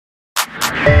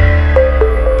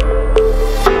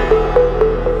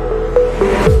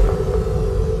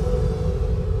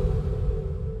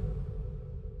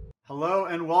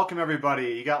Welcome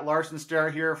everybody. You got Larson Stair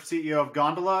here, CEO of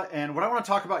Gondola, and what I want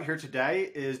to talk about here today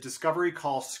is discovery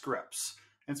call scripts.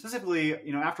 And specifically,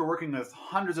 after working with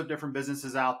hundreds of different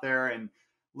businesses out there and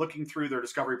looking through their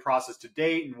discovery process to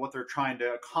date and what they're trying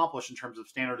to accomplish in terms of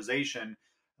standardization,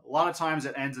 a lot of times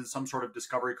it ends in some sort of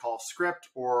discovery call script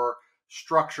or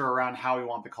structure around how we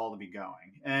want the call to be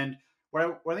going. And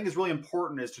what I think is really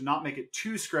important is to not make it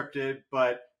too scripted,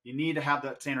 but you need to have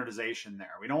that standardization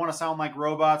there. We don't want to sound like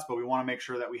robots, but we want to make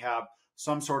sure that we have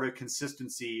some sort of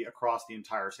consistency across the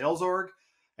entire sales org.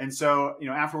 And so,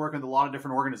 after working with a lot of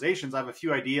different organizations, I have a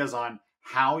few ideas on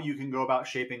how you can go about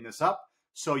shaping this up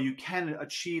so you can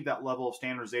achieve that level of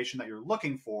standardization that you're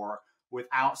looking for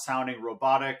without sounding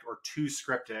robotic or too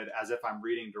scripted as if I'm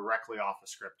reading directly off a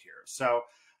script here. So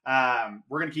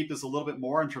we're going to keep this a little bit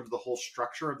more in terms of the whole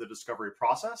structure of the discovery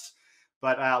process.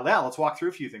 But let's walk through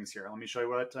a few things here. Let me show you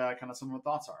what kind of some of the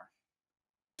thoughts are.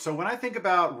 So when I think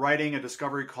about writing a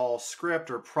discovery call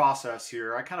script or process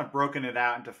here, I kind of broken it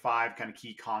out into 5 kind of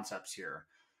key concepts here.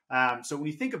 So when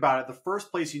you think about it, the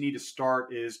first place you need to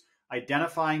start is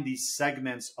identifying these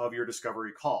segments of your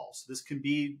discovery calls. This can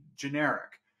be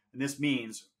generic, and this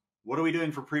means, what are we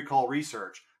doing for pre-call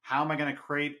research? How am I going to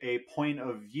create a point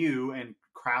of view and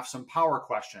craft some power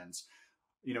questions?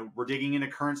 We're digging into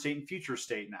current state and future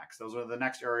state next. Those are the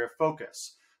next area of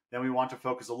focus. Then we want to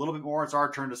focus a little bit more. It's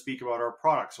our turn to speak about our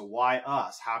product. So why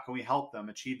us? How can we help them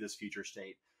achieve this future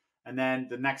state? And then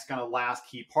the next kind of last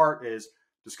key part is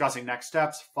discussing next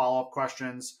steps, follow-up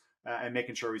questions, and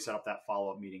making sure we set up that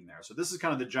follow-up meeting there. So this is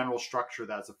kind of the general structure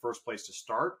that's the first place to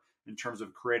start in terms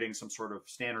of creating some sort of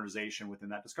standardization within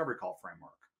that discovery call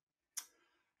framework.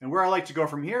 And where I like to go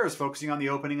from here is focusing on the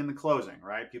opening and the closing,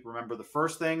 right? People remember the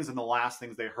first things and the last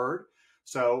things they heard.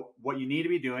 So what you need to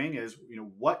be doing is,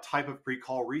 what type of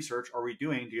pre-call research are we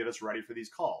doing to get us ready for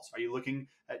these calls? Are you looking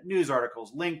at news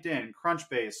articles, LinkedIn,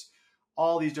 Crunchbase,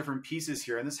 all these different pieces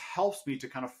here? And this helps me to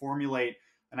kind of formulate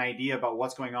an idea about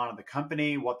what's going on in the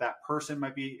company, what that person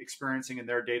might be experiencing in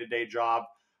their day-to-day job.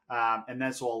 And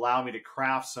this will allow me to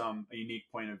craft a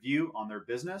unique point of view on their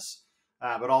business,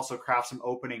 but also craft some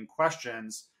opening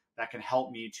questions that can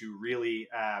help me to really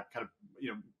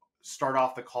start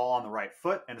off the call on the right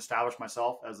foot and establish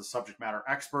myself as a subject matter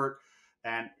expert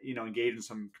and, engage in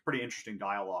some pretty interesting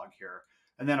dialogue here.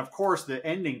 And then, of course, the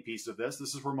ending piece of this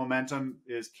is where momentum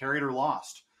is carried or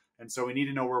lost. And so we need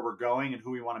to know where we're going and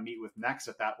who we want to meet with next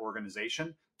at that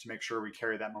organization to make sure we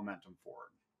carry that momentum forward.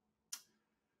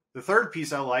 The third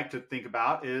piece I like to think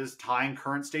about is tying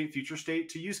current state, future state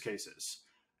to use cases.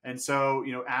 And so,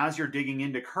 as you're digging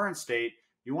into current state,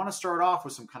 you want to start off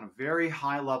with some kind of very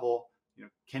high level,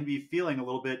 can be feeling a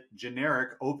little bit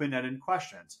generic, open-ended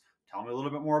questions. Tell me a little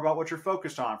bit more about what you're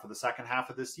focused on for the second half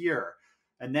of this year.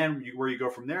 And then where you go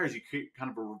from there is you create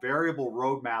kind of a variable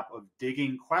roadmap of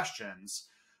digging questions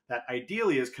that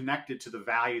ideally is connected to the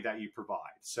value that you provide.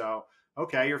 So,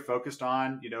 okay, you're focused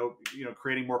on,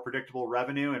 creating more predictable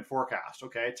revenue and forecast.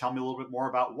 Okay, tell me a little bit more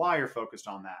about why you're focused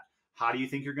on that. How do you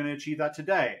think you're going to achieve that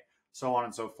today? So on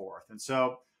and so forth. And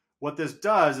so what this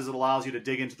does is it allows you to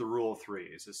dig into the rule of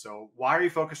threes. So why are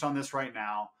you focused on this right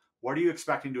now? What are you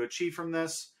expecting to achieve from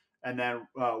this? And then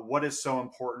what is so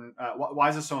important? Why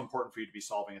is it so important for you to be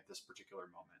solving at this particular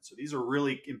moment? So these are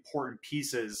really important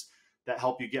pieces that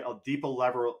help you get a deeper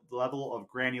level of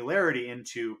granularity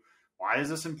into why is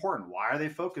this important? Why are they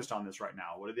focused on this right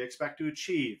now? What do they expect to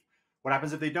achieve? What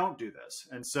happens if they don't do this?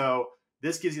 And so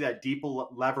this gives you that deeper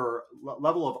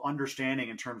level of understanding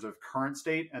in terms of current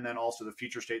state and then also the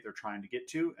future state they're trying to get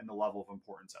to and the level of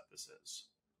importance that this is.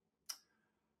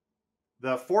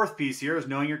 The fourth piece here is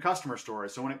knowing your customer story.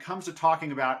 So when it comes to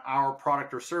talking about our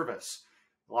product or service,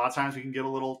 a lot of times we can get a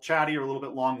little chatty or a little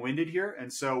bit long-winded here.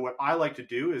 And so what I like to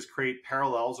do is create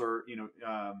parallels or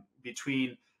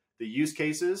between the use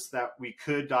cases that we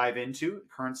could dive into,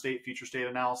 current state, future state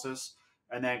analysis,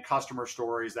 and then customer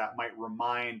stories that might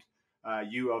remind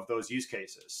you of those use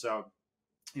cases. So,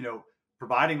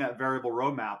 providing that variable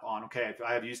roadmap on, okay, if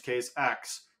I have use case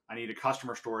X, I need a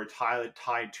customer story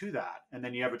tied to that. And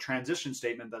then you have a transition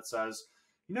statement that says,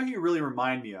 who you really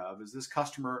remind me of is this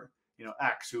customer,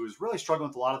 X, who is really struggling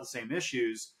with a lot of the same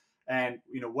issues. And,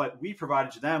 what we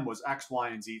provided to them was X, Y,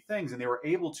 and Z things. And they were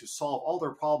able to solve all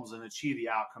their problems and achieve the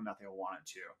outcome that they wanted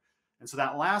to. And so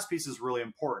that last piece is really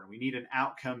important. We need an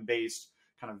outcome-based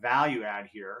kind of value add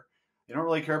here. They don't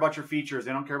really care about your features.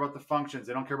 They don't care about the functions.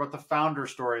 They don't care about the founder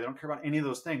story. They don't care about any of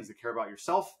those things. They care about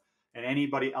yourself and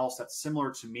anybody else that's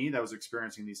similar to me that was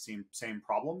experiencing these same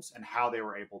problems and how they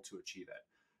were able to achieve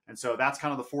it. And so that's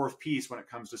kind of the fourth piece when it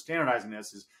comes to standardizing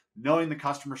this is knowing the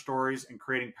customer stories and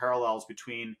creating parallels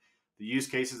between the use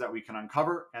cases that we can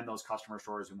uncover and those customer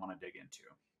stories we want to dig into.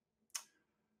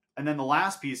 And then the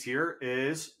last piece here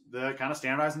is the kind of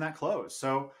standardizing that close.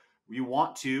 So you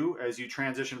want to, as you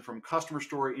transition from customer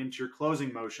story into your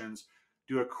closing motions,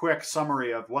 do a quick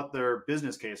summary of what their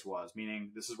business case was,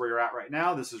 meaning this is where you're at right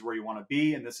now, this is where you want to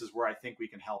be, and this is where I think we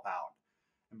can help out.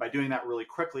 And by doing that really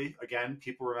quickly, again,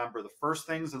 people remember the first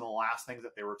things and the last things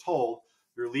that they were told.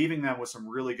 You're leaving them with some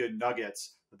really good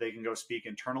nuggets that they can go speak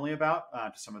internally about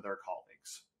to some of their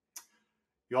colleagues.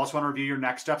 You also want to review your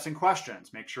next steps and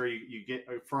questions. Make sure you get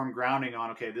a firm grounding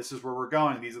on, okay, this is where we're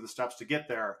going. These are the steps to get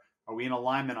there. Are we in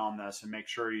alignment on this? And make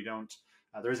sure you don't,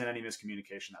 there isn't any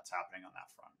miscommunication that's happening on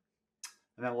that front.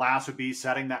 And then last would be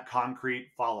setting that concrete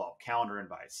follow-up calendar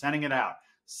invite, sending it out,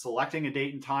 selecting a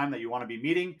date and time that you want to be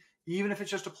meeting, even if it's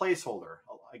just a placeholder.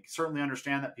 I certainly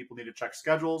understand that people need to check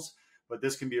schedules, but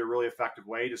this can be a really effective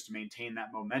way just to maintain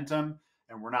that momentum.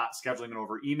 And we're not scheduling it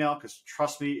over email, because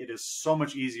trust me, it is so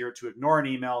much easier to ignore an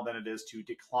email than it is to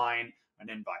decline an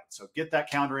invite. So get that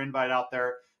calendar invite out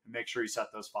there and make sure you set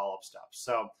those follow-up steps.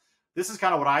 So this is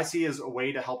kind of what I see as a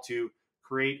way to help to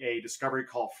create a discovery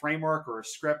call framework or a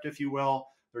script, if you will.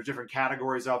 There's different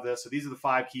categories of this. So these are the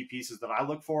 5 key pieces that I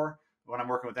look for when I'm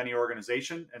working with any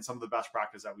organization, and some of the best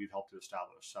practice that we've helped to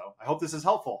establish. So I hope this is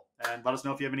helpful, and let us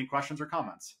know if you have any questions or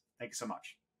comments. Thank you so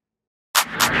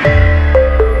much.